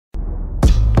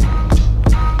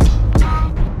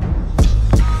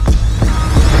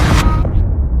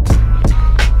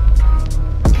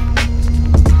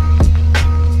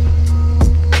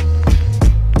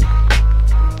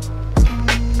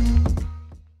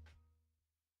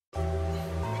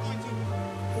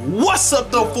What's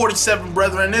up though, 47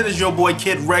 brethren? It is your boy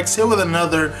Kid Rex here with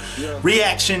another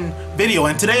reaction video,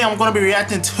 and today I'm going to be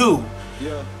reacting to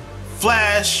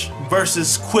Flash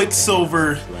versus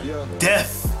Quicksilver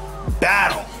Death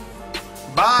Battle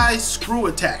by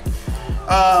Screwattack.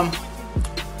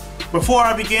 Before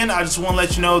I begin, I just want to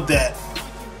let you know that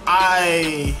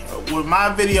with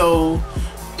my video,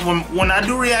 when I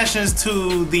do reactions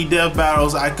to the death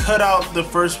battles, I cut out the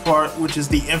first part, which is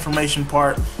the information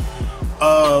part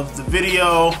of the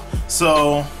video.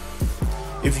 So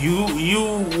if you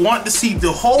want to see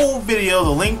the whole video, the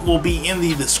link will be in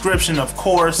the description, of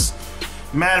course.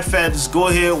 Matter of fact, just go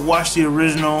ahead, watch the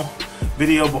original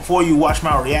video before you watch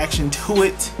my reaction to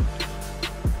it.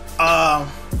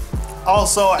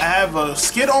 Also, I have a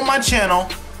skit on my channel.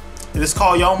 It is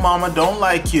called Yo Mama Don't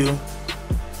Like You,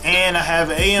 and I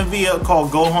have an AMV up called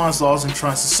Gohan's Laws and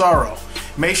Trunks of Sorrow.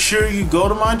 Make sure you go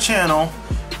to my channel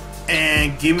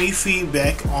and give me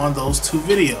feedback on those two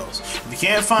videos. If you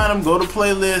can't find them, go to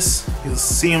playlist. You'll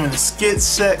see them in the skit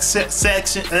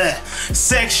section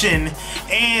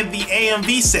and the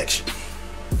AMV section.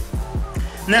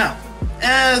 Now,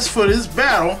 as for this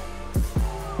battle,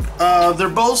 they're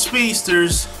both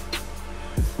speedsters.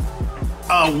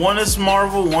 One is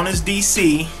Marvel, one is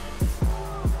DC.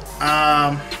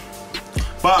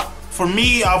 But for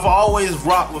me, I've always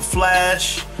rocked with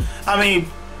Flash. I mean,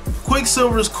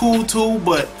 Quicksilver is cool too,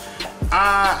 but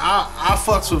I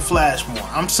fucks with Flash more.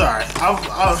 I'm sorry. I've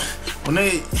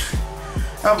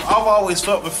always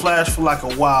fucked with Flash for like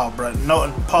a while, bro.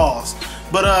 No pause.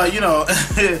 But you know,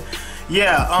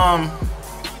 yeah. I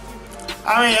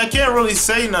mean, I can't really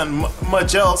say nothing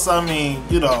much else. I mean,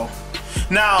 you know.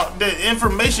 Now the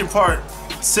information part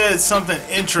said something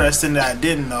interesting that I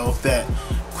didn't know, that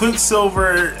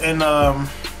Quicksilver and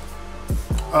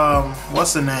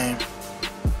what's the name?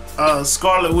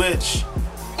 Scarlet Witch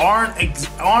aren't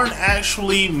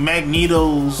actually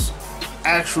Magneto's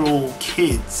actual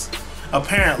kids,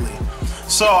 apparently.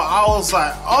 So I was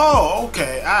like, oh,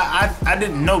 okay, I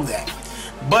didn't know that.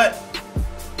 But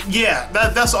yeah,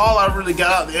 that's all I really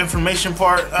got out of the information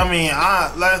part. I mean,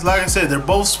 like I said, they're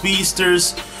both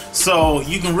speedsters, so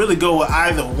you can really go with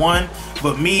either one.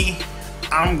 But me,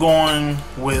 I'm going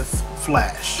with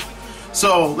Flash.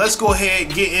 So let's go ahead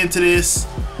and get into this.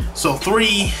 So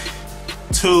 3,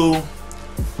 2,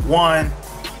 1,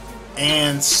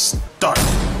 and start.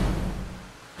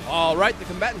 All right, the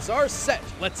combatants are set.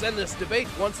 Let's end this debate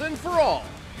once and for all.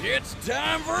 It's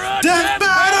time for a death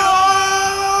battle!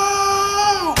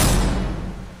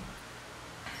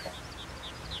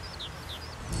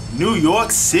 New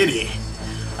York City.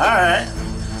 Alright.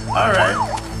 Alright.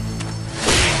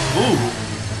 Ooh.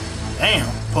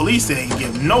 Damn. Police ain't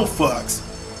give no fucks.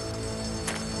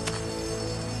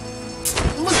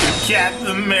 Look at Captain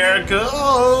America.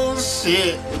 Oh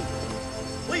shit.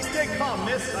 Please stay calm,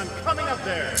 miss. I'm coming up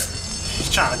there. He's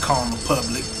trying to calm the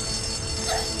public.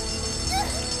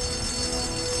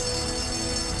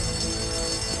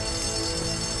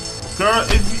 Girl,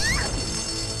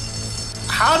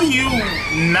 how do you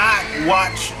not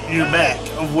watch your back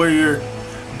of where you're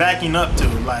backing up to?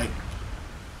 Like,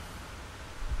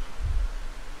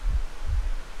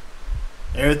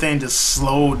 everything just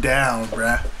slowed down,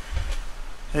 bruh.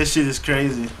 That shit is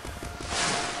crazy.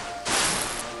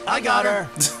 I got her.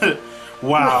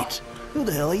 Wow. Wait, who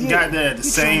the hell are you? Got that at the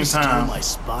same time. My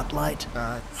spotlight.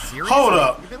 Seriously? Hold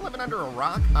up. You've been living under a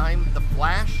rock? I'm the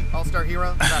Flash, all-star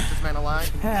hero, fastest man alive.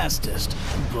 Fastest.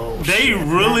 Bullshit. They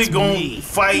really That's gonna me.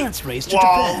 fight Let's race to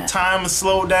while Japan. time is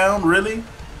slowed down? Really?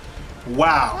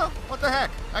 Wow. Well, what the heck?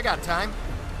 I got time.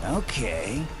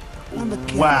 Okay. On the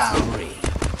count Wow. of 3.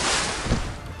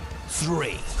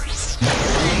 3.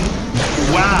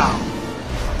 Wow.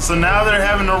 So now they're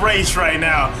having a race right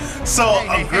now. So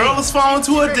a girl is falling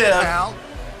to her death, Pal.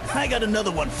 I got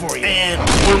another one for you. and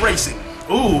we're racing.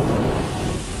 Ooh.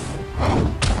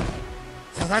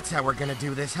 So that's how we're gonna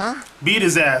do this, huh? Beat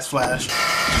his ass, Flash.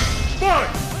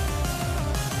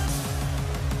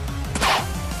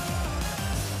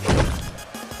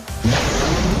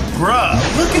 Bruh,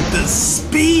 look at the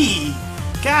speed.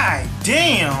 God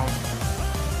damn.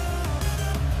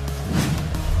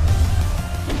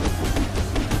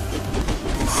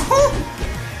 Whew.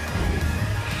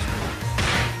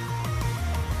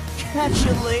 Catch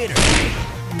you later.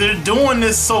 They're doing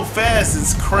this so fast,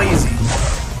 it's crazy.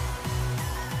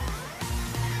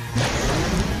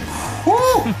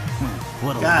 Whew.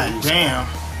 What a God loser. damn.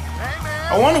 Hey,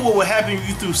 man. I wonder what would happen if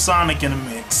you threw Sonic in the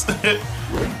mix.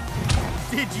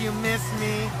 Did you miss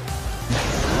me?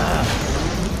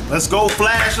 Let's go,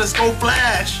 Flash. Let's go,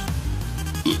 Flash.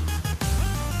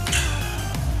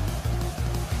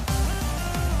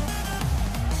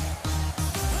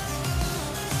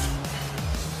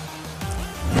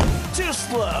 Too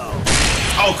slow.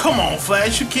 Oh, come on,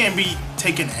 Flash. You can't be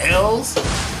taking L's.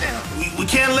 We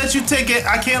can't let you take it.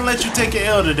 I can't let you take an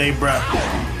L today, bro.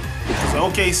 Cause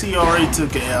OKC already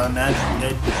took an L, and that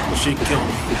shit killed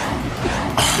me.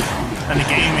 And the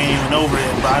game ain't even over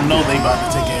yet, but I know they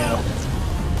about to take an L.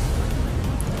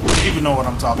 People know what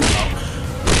I'm talking about.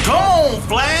 Come on,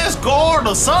 Flash, guard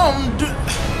or something. Dude.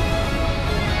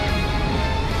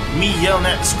 Me yelling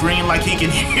at the screen like he can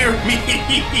hear me.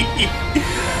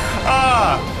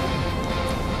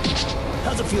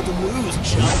 How's it feel to lose,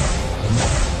 chump?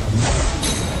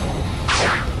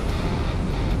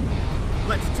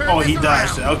 Let's turn Oh, this he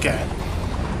dodged it. around. Okay.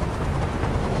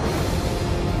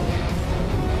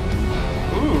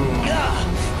 Ooh.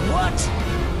 What?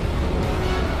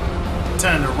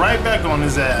 Turned it right back on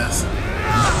his ass.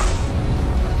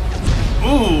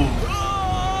 Ooh.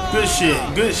 Good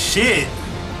shit. Good shit.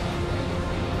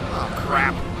 Oh,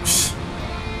 crap.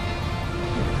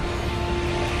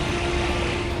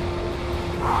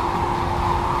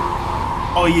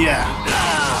 Oh, yeah.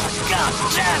 God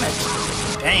damn it!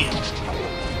 Damn.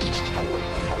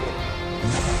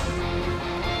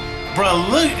 Bro,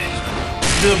 look.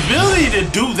 The ability to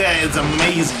do that is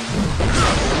amazing.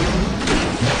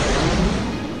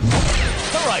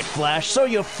 Alright, Flash, so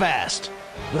you're fast.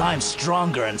 But I'm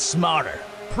stronger and smarter.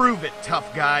 Prove it,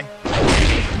 tough guy.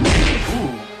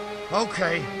 Ooh.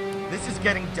 Okay, this is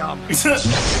getting dumb.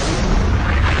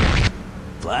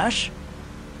 Flash?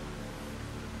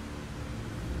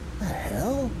 The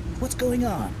hell? What's going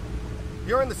on?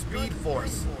 You're in the Speed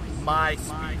Force. My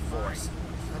Speed Force.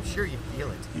 I'm sure you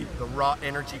feel it. The raw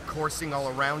energy coursing all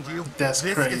around you. That's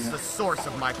this crazy. is the source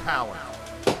of my power.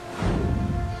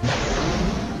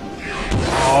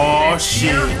 Oh,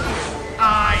 shit.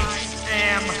 I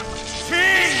am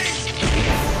king!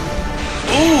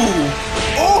 Ooh.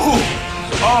 Ooh.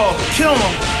 Oh, kill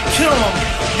him. Kill him.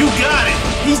 You got it.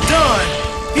 He's done.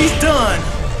 He's done.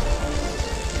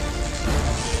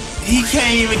 He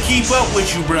can't even keep up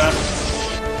with you, bruh.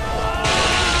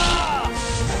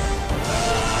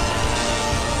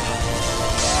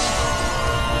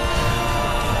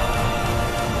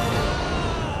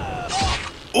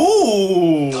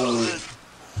 Ooh. Ew.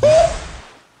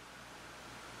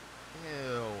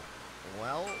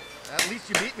 Well, at least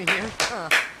you beat me here.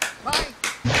 Bye.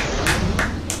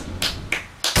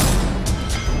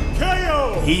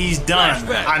 KO! He's done.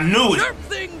 Flashback. I knew it. Sharp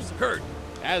things hurt.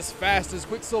 As fast as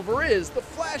Quicksilver is, the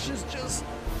Flash is just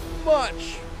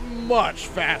much, much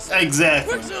faster.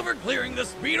 Exactly. Quicksilver clearing the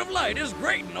speed of light is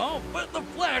great and all, but the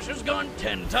Flash has gone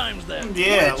 10 times that.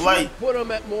 Yeah, Which like would put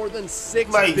him at more than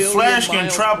 6 like billion Flash can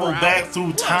miles travel per hour. back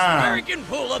through Plus, time Barry can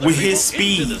pull other with people his into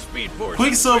speed. the Speed Force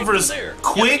Quicksilver's right there,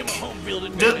 quick, giving him a home field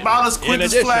just advantage. about as In quick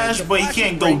as addition, Flash, the but he Flash's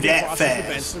can't go brain can that process fast.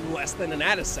 events in less than an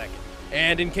attisecond.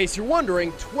 And in case you're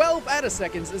wondering, 12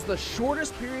 attiseconds is the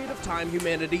shortest period of time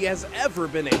humanity has ever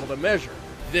been able to measure.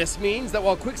 This means that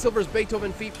while Quicksilver's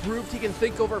Beethoven feat proved he can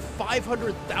think over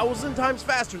 500,000 times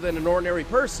faster than an ordinary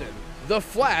person, the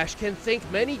Flash can think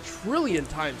many trillion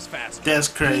times faster. That's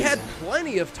crazy. He had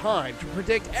plenty of time to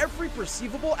predict every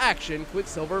perceivable action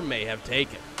Quicksilver may have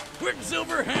taken.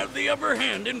 Quicksilver had the upper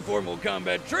hand in formal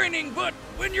combat training, but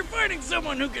when you're fighting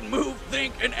someone who can move,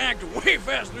 think, and act way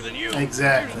faster than you,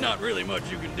 Exactly. there's not really much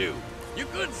you can do. You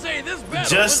could say this battle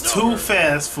Just was too over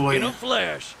fast for in you. a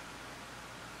flash.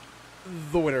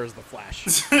 The winner is the Flash.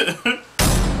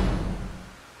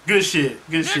 Good shit.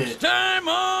 Good Next shit. time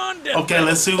on Death Okay, Battle.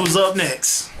 let's see who's up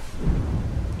next.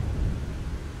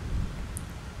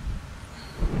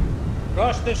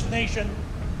 Across this nation,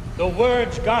 the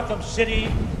words Gotham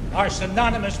City are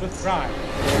synonymous with crime.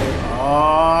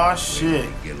 Oh shit.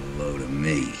 Get a load of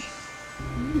me.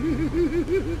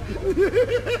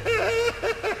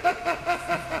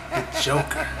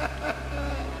 Joker.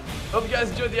 Hope you guys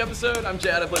enjoyed the episode. I'm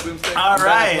Chad. I play Boomstick. All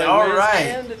right, all right.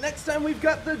 And next time we've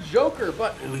got the Joker,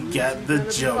 but We who's got the gonna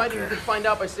be fighting? Joker. You can find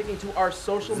out by sticking to our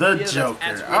social The media. Joker.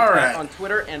 That's at All Screwattack right. on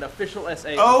Twitter and official SA.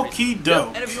 Okie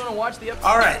doke. And if you want to watch the episode,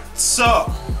 All right,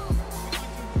 so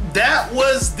that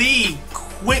was the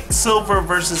Quicksilver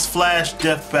versus Flash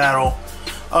death battle,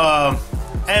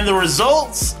 and the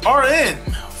results are in.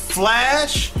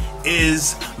 Flash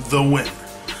is the winner,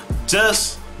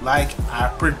 just like I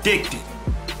predicted.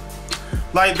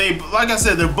 Like I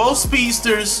said, they're both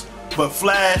speedsters, but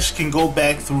Flash can go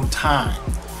back through time.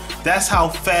 That's how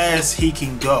fast he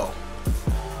can go.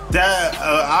 That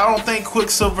I don't think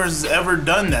Quicksilver's ever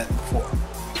done that before.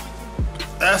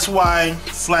 That's why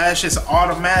Flash is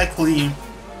automatically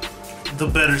the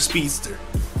better speedster.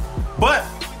 But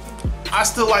I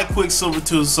still like Quicksilver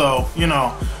too, so you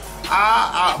know.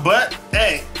 But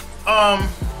hey,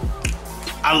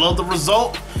 I love the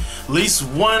result. least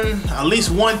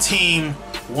one team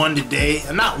won today.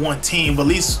 Not one team, but at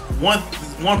least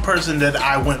one person that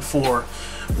I went for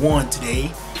won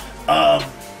today.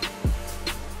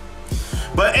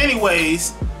 But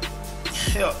anyways,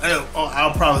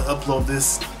 I'll probably upload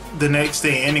this the next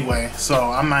day anyway,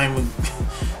 so I'm not even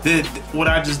what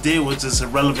I just did was just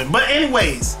irrelevant. But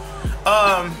anyways,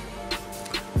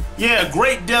 yeah,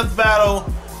 great death battle.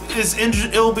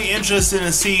 It'll be interesting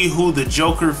to see who the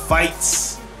Joker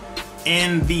fights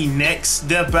in the next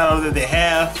death battle that they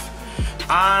have.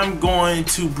 I'm going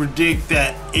to predict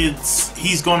that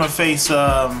he's gonna face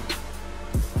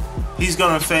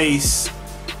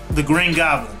the Green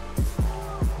Goblin.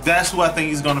 That's who I think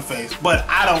he's gonna face, but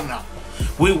I don't know.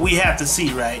 We have to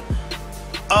see, right?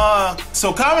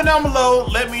 So comment down below,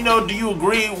 let me know, do you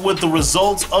agree with the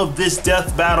results of this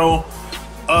death battle?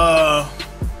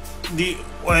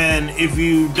 And if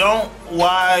you don't,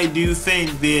 why do you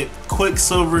think that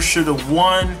Quicksilver should have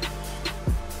won?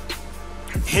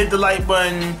 Hit the like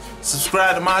button,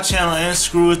 subscribe to my channel and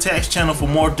Screwattack's channel for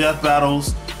more death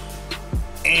battles,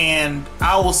 and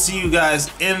I will see you guys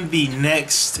in the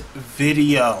next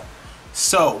video.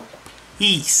 So,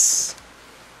 peace,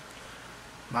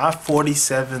 my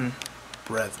 47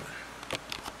 brethren.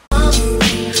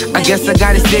 I guess I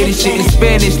gotta say this shit in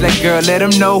Spanish. Like, girl, let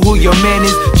them know who your man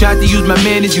is. Tried to use my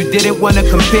manners, you didn't want a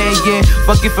companion.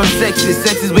 Fuck it from sexist,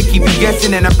 sexist would keep you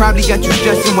guessing. And I probably got you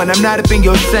stressing when I'm not up in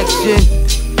your section.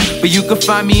 But you can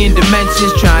find me in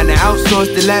dimensions, trying to outsource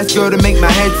the last girl to make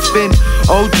my head spin.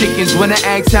 Old chickens wanna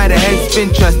ask how the head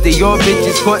spin. Trust that your bitch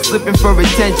is caught slipping for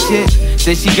attention.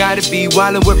 Said she gotta be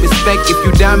wildin' with respect. If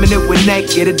you dominant with neck,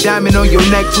 get a diamond on your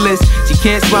necklace. She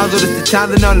can't swallow this, the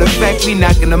Tylenol effect. We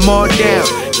knocking them all down.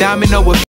 Domino with